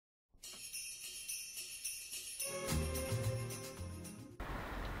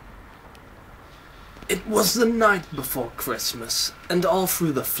It was the night before Christmas, and all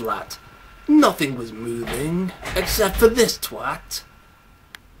through the flat, nothing was moving, except for this twat.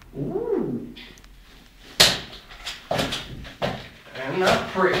 Ooh. Isn't that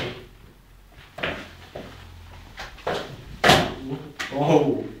pretty?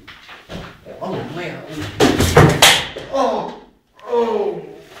 Oh. Oh, man. Oh,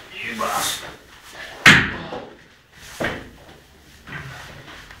 you bastard.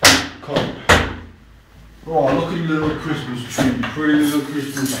 Come. Oh, look at the little Christmas tree. Pretty little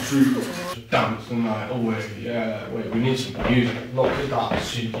Christmas tree. Dance the night away. Yeah, wait, we need some music. Look at that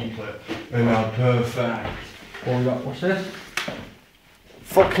CD player. And now perfect. What we got? What's this?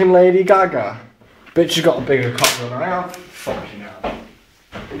 Fucking Lady Gaga. Bitch, you got a bigger cock than I have. Fucking hell.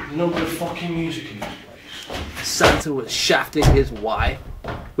 There's no good fucking music in this place. Santa was shafting his wife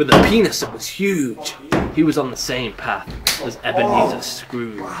with a penis that was huge. He was on the same path as Ebenezer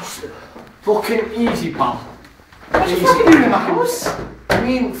Scrooge. Fucking easy, pal. What you fucking doing in my house? I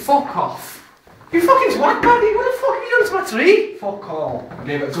mean, fuck off. You fucking twat, buddy. What the fuck have you done to my tree? Fuck off. I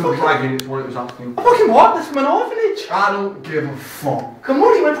gave it a good dragging, it's what it was asking. Fucking what? This is an orphanage. I don't give a fuck. Come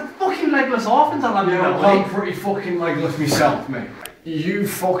on, you went to fucking legless orphans. I'll have you know, I'm pretty fucking legless myself, mate. You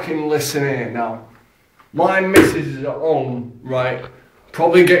fucking listen here now. My missus is at home, right?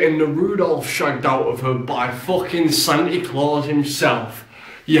 Probably getting the Rudolph shagged out of her by fucking Santa Claus himself.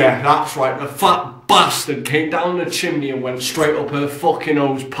 Yeah, that's right, the fat bastard came down the chimney and went straight up her fucking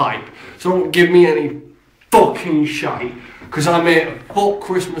hose pipe. So don't give me any fucking shite, because I'm here to fuck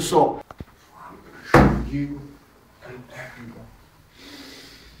Christmas up. I'm gonna show you and everyone.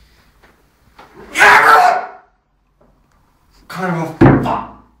 Kind of a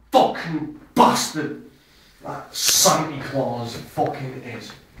fat fucking bastard that Santa Claus fucking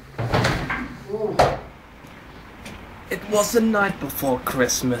is. Ooh. It was the night before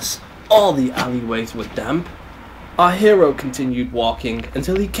Christmas. All the alleyways were damp. Our hero continued walking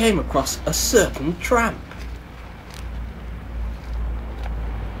until he came across a certain tramp.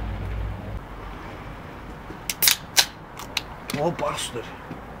 Oh, bastard.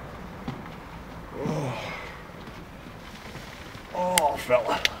 Oh,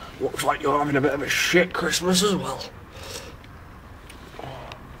 fella. Looks like you're having a bit of a shit Christmas as well.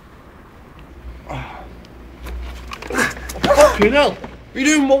 Fucking hell! You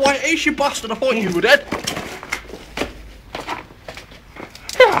doing my white ace, you bastard? I thought you were dead.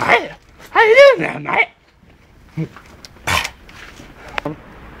 Alright. How you doing there, mate?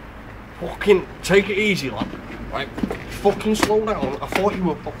 Fucking take it easy, lad. Right? Fucking slow down. I thought you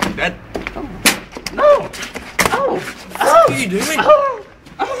were fucking dead. No! Oh! What are you doing? Baby.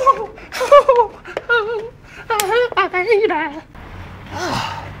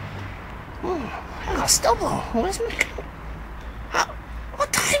 I got stubble. Where's my coat?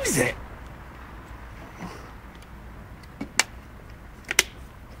 What time is it?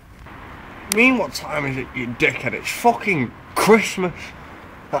 Mean what time is it, you dickhead? It's fucking Christmas.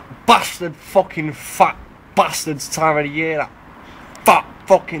 That bastard fucking fat bastard's time of the year. That fat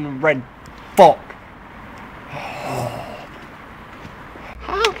fucking red fuck.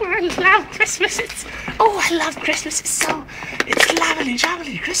 Oh, I love Christmas. I love Christmas. It's lovely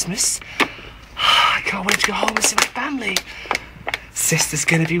Christmas. I can't wait to go home and see my family. Sister's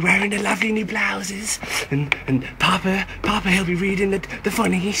gonna be wearing the lovely new blouses, and Papa he'll be reading the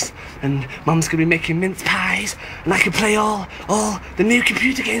funnies, and Mum's gonna be making mince pies, and I can play all the new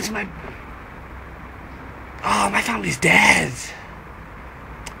computer games with my family's dead.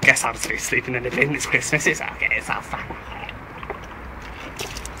 Guess I'll just be sleeping in the bin. It's Christmas. It's okay. It's all fine.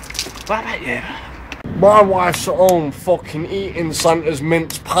 What about you? My wife's at home fucking eating Santa's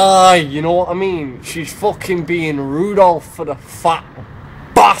mince pie, you know what I mean? She's fucking being Rudolph for the fat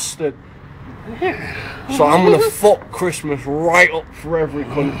bastard. So I'm gonna fuck Christmas right up for every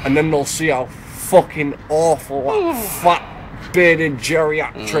cunt, and then they'll see how fucking awful that fat bearded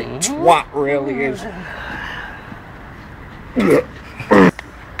geriatric twat really is.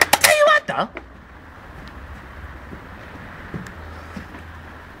 Tell you what though,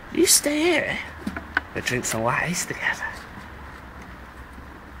 you stay here. We'll drink some white ice together.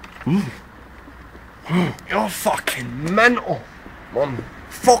 You're fucking mental. I'm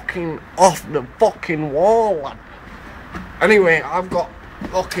fucking off the fucking wall, lad. Anyway, I've got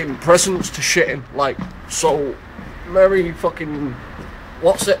fucking presents to shit in, like, so Merry fucking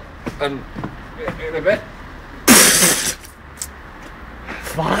what's it? And in a bit.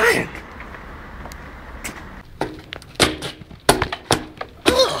 Fine.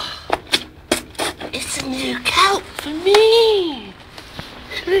 It's a new coat for me.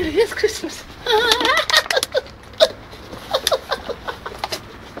 It really is Christmas.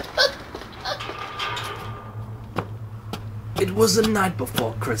 It was the night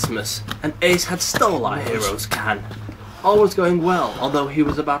before Christmas, and Ace had stole our hero's can. All was going well, although he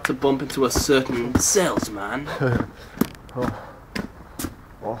was about to bump into a certain salesman.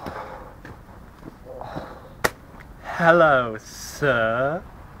 Hello, sir.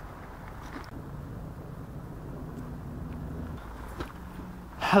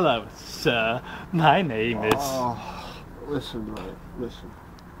 Hello, sir. My name is... Oh, listen, mate, listen.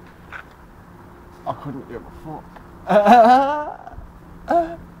 I couldn't give a fuck.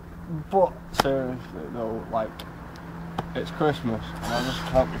 But seriously though, like, it's Christmas and I just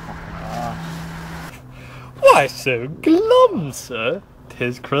can't be fucking arsed. Why so glum, sir?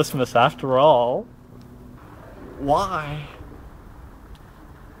 'Tis Christmas after all. Why?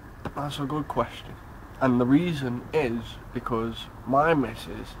 That's a good question. And the reason is because my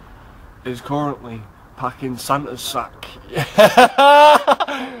missus is currently packing Santa's sack.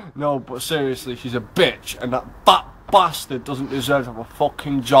 No, but seriously, she's a bitch, and that fat bastard doesn't deserve to have a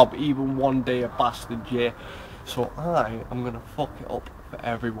fucking job, even one day a bastard year. So I am gonna fuck it up for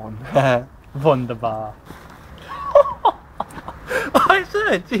everyone. Wunderbar. I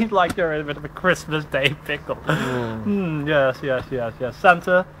said it seems like you're in a bit of a Christmas Day pickle. Yes.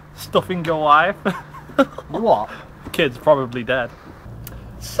 Santa, stuffing your wife. What? Kid's probably dead.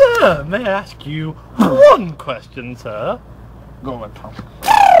 Sir, may I ask you one question, sir? Go on, pal.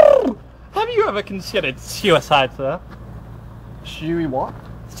 Have you ever considered suicide, sir? Shuey what?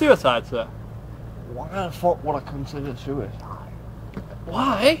 Suicide, sir. Why the fuck would I consider suicide?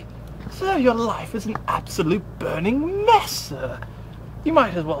 Why? Sir, your life is an absolute burning mess, sir. You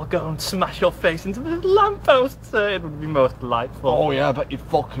might as well go and smash your face into the lamppost, sir. It would be most delightful. Oh yeah, I bet you'd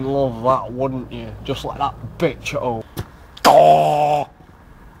fucking love that, wouldn't you? Just like that bitch at home. Oh!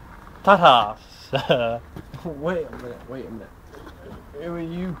 Ta-ta, sir. Wait a minute. Who are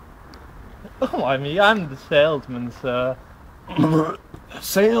you? Oh, I'm the salesman, sir.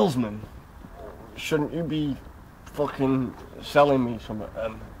 Salesman? Shouldn't you be fucking selling me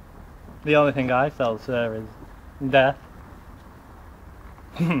something? The only thing I sell, sir, is death.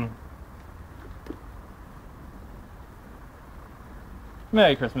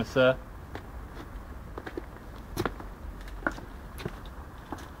 Merry Christmas, sir.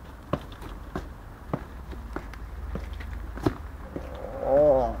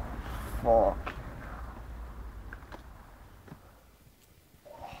 Oh, fuck.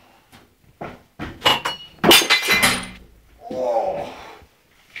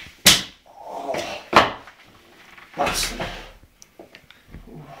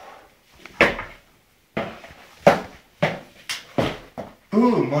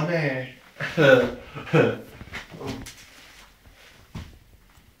 Ooh, money.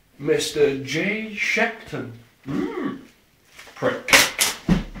 Mr. J. Shepton. Prick.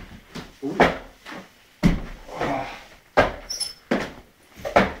 Ooh. Oh.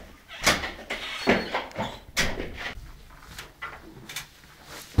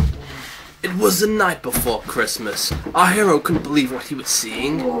 It was the night before Christmas. Our hero couldn't believe what he was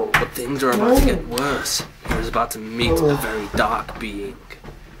seeing, but things were about to get worse. He was about to meet a very dark being.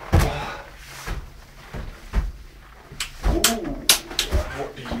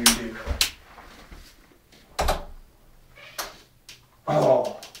 What do you do?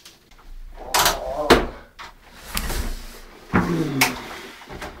 Oh.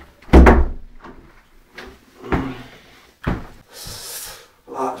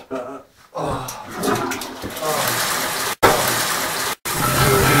 That's better.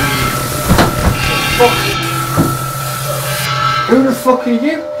 Who the fuck are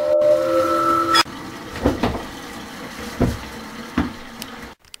you?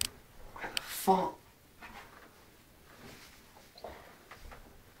 Where the fuck?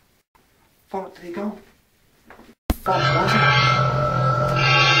 Fuck did he go? Fuck was it?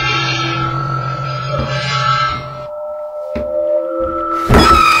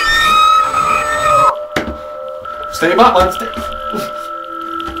 Stay back, man. Stay.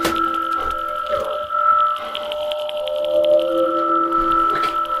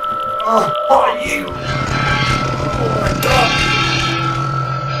 Oh, what are you? Oh my god.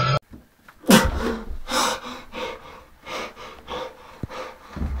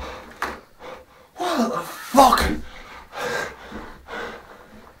 What the fuck?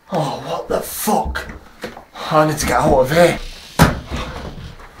 Oh, what the fuck? I need to get out of here.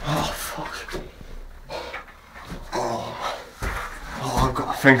 Oh, fuck. Oh, I've got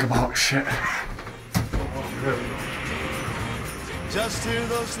to think about shit. Just hear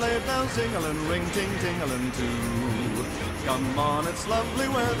those sleigh bells jingling, ring ting tingling too. Come on, it's lovely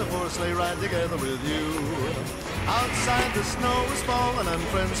weather for a sleigh ride together with you. Outside the snow is falling and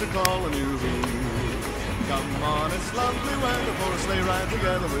friends are calling you. Come on, it's lovely weather for a sleigh ride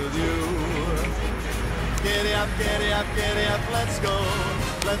together with you. Giddy up, giddy up, giddy up, let's go.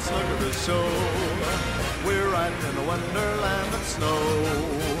 Let's look at the show. We're riding in a wonderland of snow.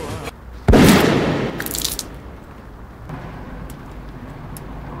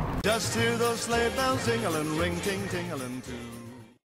 Just hear those sleigh bells jingling, ring ting tingling too.